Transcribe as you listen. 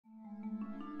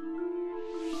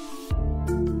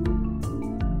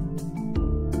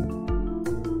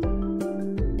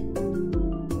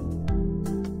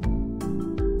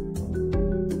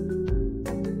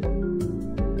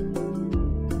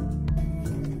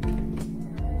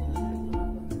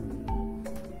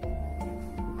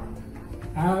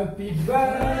Happy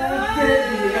birthday,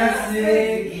 dear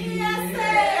Segi.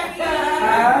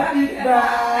 Happy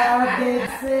birthday,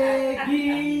 Segi.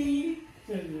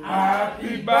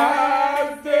 Happy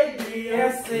birthday,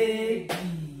 dear Segi.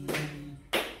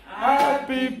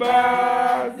 Happy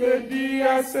birthday,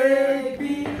 dear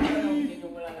Segi.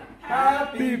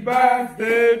 Happy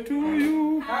birthday to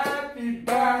you. Happy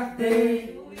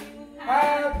birthday.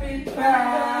 Happy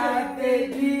birthday,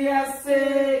 dear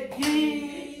Segi.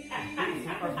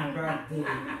 Happy birthday.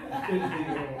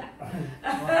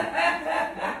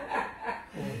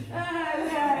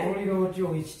 Only go to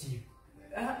your HT.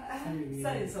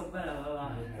 Sai sopra la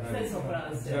sai sopra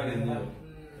la sai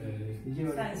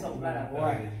sopra la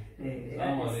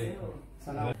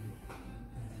Salam.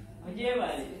 Oggi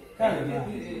Happy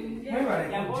birthday.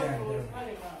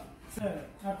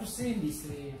 Happy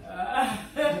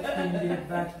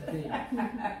birthday.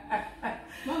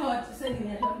 Mama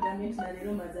watusengenya tafudamye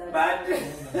tunalero mazali. Bade.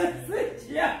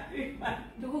 Sejia.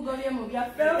 Tukugobye mu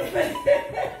byaffe.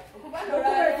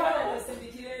 Okubandula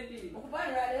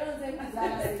lero nze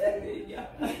mazala.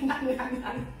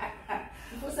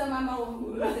 Kusa mama wo.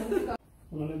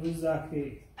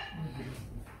 Unalibuzake.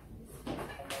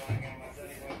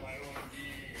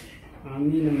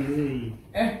 Amina mzee.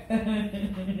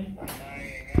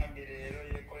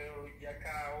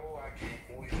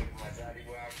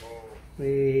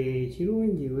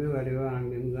 Kirungi webale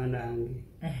wange muganda wange.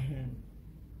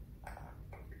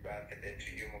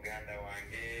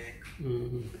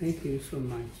 Thank you so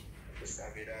much.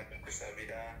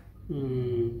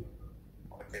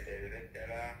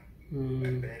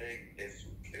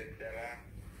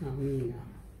 Amina.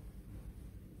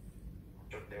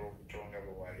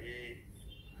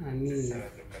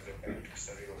 Amina.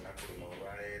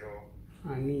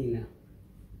 Amina.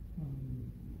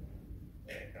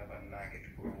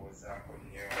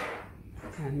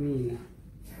 Amina.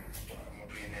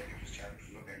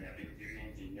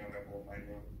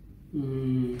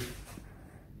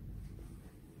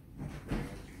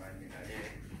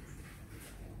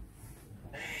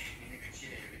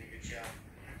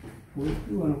 Wewe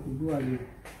wanakujua leo.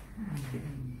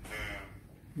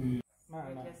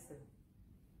 Mama.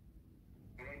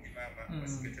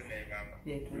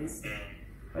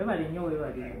 Wewe bali nyo wewe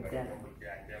bali mjana.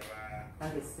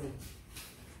 Alisi.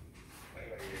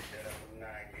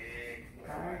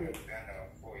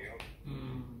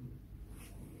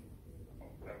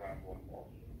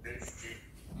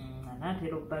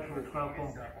 Anatero batu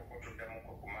kwako.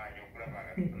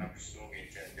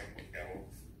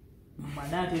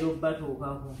 Manatero batu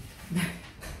kwako.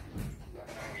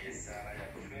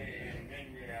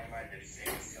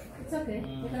 It's okay.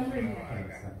 I'm ready.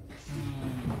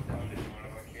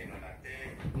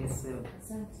 Yes, sir.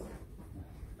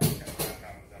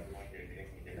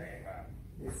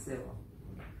 Yes, sir.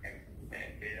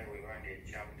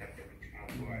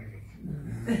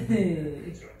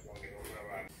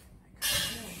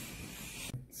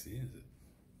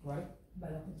 What?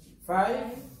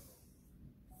 5,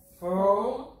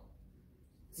 4,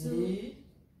 3,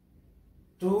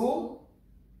 2,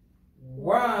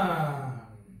 1.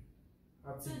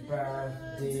 Happy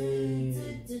birthday.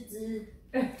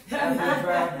 Happy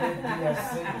birthday, dear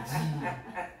Segi.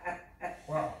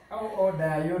 Wow. How old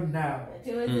are you now?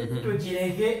 To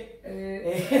Jirege.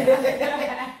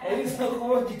 Elisa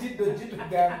kuwa kitido jitu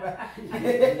gamba.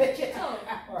 Chito.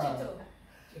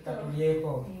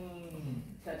 Chito.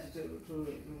 Tatu tu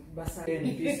basa.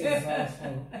 This is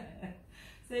awesome.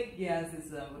 Segi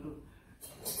asisa mtu.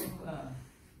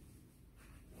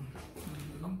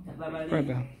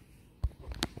 Babali.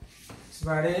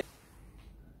 Smart.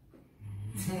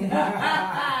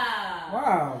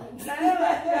 Wow.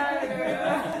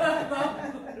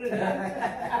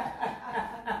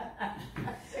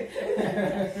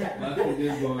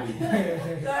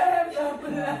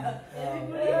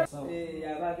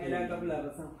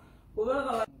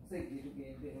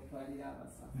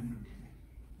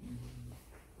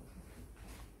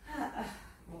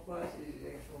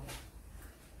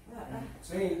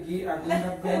 Segi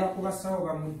agenda bya kubasawo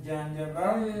bamujjanja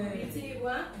ba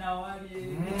Bitibwa na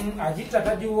wali ajita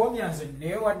tajiwomya nze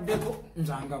newaddeko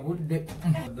nzanga budde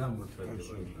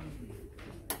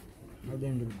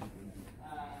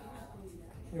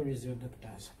Where is your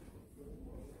doctors?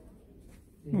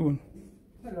 Hello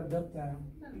doctor.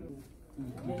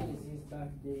 Today is his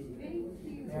birthday.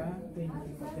 Yeah, thank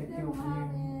you for taking care of him.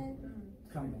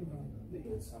 Come on.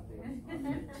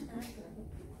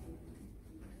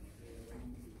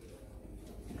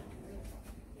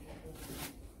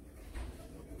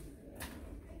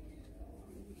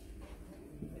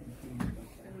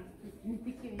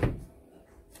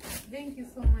 Thank you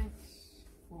so much.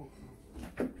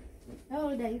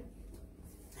 old are you?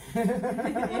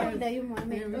 How old are you,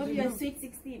 Muhammed? Oh, you are sweet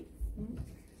 16.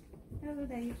 How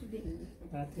old are you today?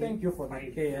 Thank you for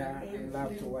the care and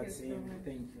love towards him.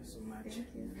 Thank you so much. Thank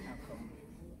you.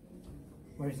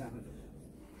 Where is Anna?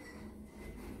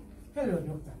 Hello,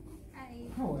 doctor. Hi.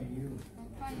 How are you? I'm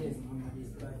fine. Yes, Muhammad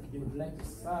is back. They would like to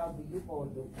serve you all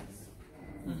doctors.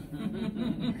 Thank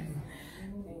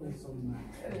you so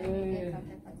much.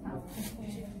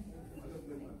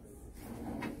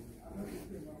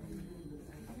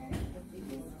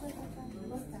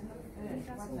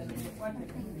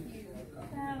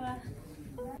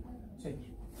 Check it.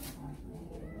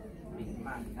 Big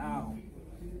man now.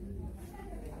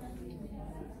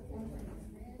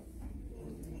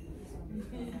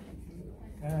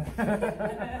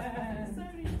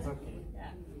 Sorry. It's okay.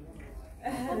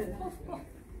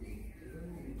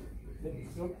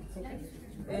 It's okay.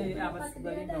 Eh, abas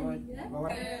galing naman.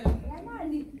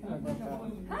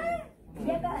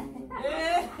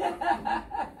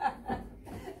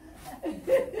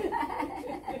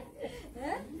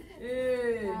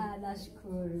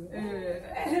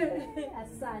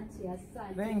 Asante.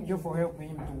 Thank you for helping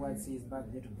him towards his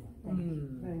birthday today. Thank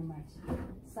you very much.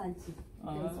 Asante.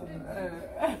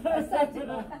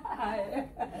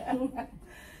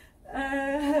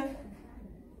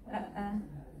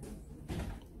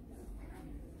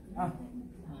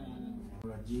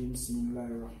 الرجيم بسم الله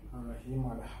الرحمن الرحيم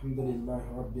الحمد لله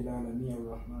رب العالمين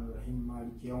الرحمن الرحيم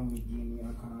مالك يوم الدين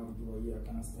إياك نعبد وإياك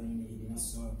نستعين اهدنا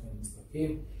الصراط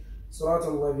المستقيم صراط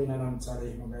الذين أنعمت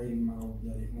عليهم غير المغضوب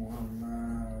عليهم ولا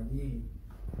الضالين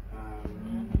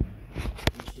آمين.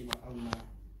 Allah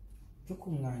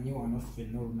tukunganye wano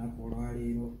ffenna olunaku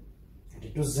olwaleero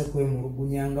tetuzze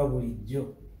kwemulugunya nga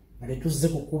bulijjo nga tetuzze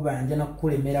kukubanja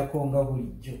nakukulemerako nga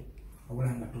bulijjo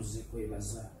wabula nga tuzze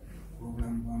kwebaza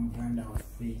obulamu bwa muganda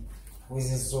waffe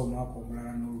awezezza omwaka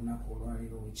omulala n'olunaku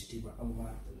olwaleero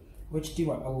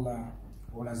wekitiibwa Allah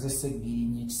olaze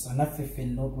ssegirinya ekisa naffe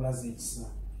ffenna otulaze ekisa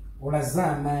olaze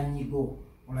amaanyi go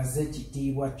olaze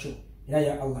ekitiibwa kyo era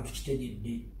ya Allah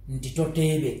tukitegedde nti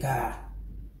toteebeka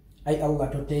ai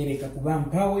Allah toteebeka kuba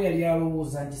mpaawo yali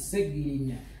alowooza nti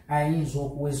ssegirinya ayinza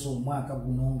okuweza omwaka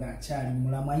guno ng'akyali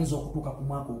mulamu ayinza okutuuka ku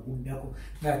mwaka oguddako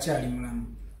ng'akyali mulamu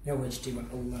nawe ekitiibwa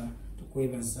Allah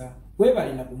tukwebaza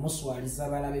webale na kumuswaliza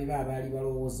abalabe be abaali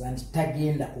balowooza nti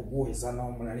tagenda kuguweza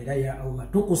n'omulala era ya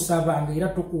Allah tukusabanga era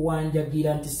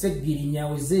tukuwanjagira nti ssegirinya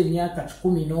aweze emyaka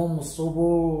 10 n'omusobo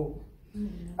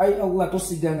ai Allah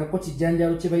tosigangako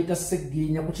kijanjalo kye bayita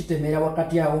ssegirinya kukitemera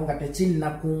wakati awo nga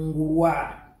tekinnakungulwa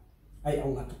ai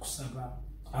Allah tukusaba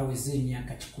aweze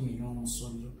emyaka 10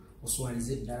 n'omusobo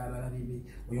oswalize eddala abalabe be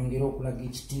oyongere okulaga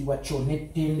ekitiibwa kyo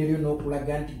n'ettendo lyo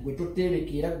n'okulaga nti gwe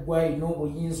toteebeka era gwalina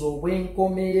obuyinza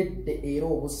obwenkomeredde era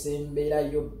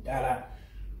obusemberayo ddala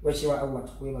wekiba Allah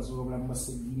tukwebaza olw'obulamu bwa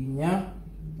ssegirinya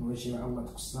wekiba Allah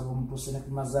tukusaba omutuuse ne ku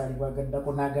mazaalibwa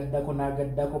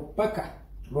agaddako paka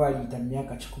lwaliyita mu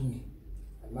myaka 10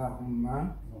 Allahumma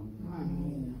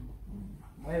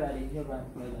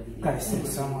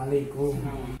assalamu alaikum.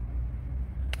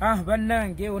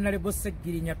 Bannange Honorable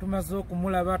Ssegirinya tumaze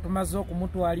okumulaba tumaze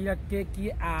okumutwalira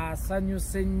keeki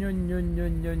asanyuse nnyo.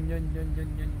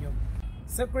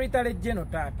 Secretary General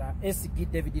Tata SG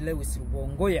David Lewis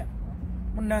Rubongoya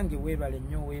munnange weebale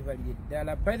nnyo weebalire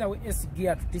ddala. By the way SG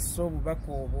atutisse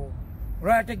obubaka obwo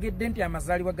olwategedde nti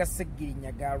amazaalibwa ga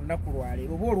Ssegirinya ga lunaku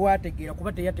lwaleero oba olwategeera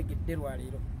kuba teyategedde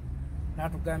lwaleero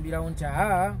n'atugambirawo nti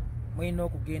mwina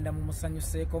okugenda mu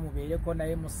musanyuseeko mubeereko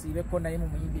naye musiibeko naye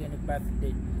mumuyimbire ne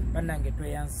birthday. Bannange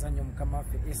tweyanza nnyo mukama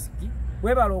waffe SG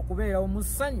weebala okubeerawo mu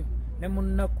ssanyu ne mu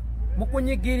nnaku mu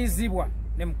kunyigirizibwa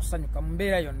ne mu kusanyuka mu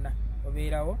mbeera yonna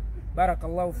obeerawo.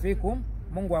 Barakallahu fiikum,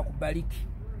 Mungu akubariki.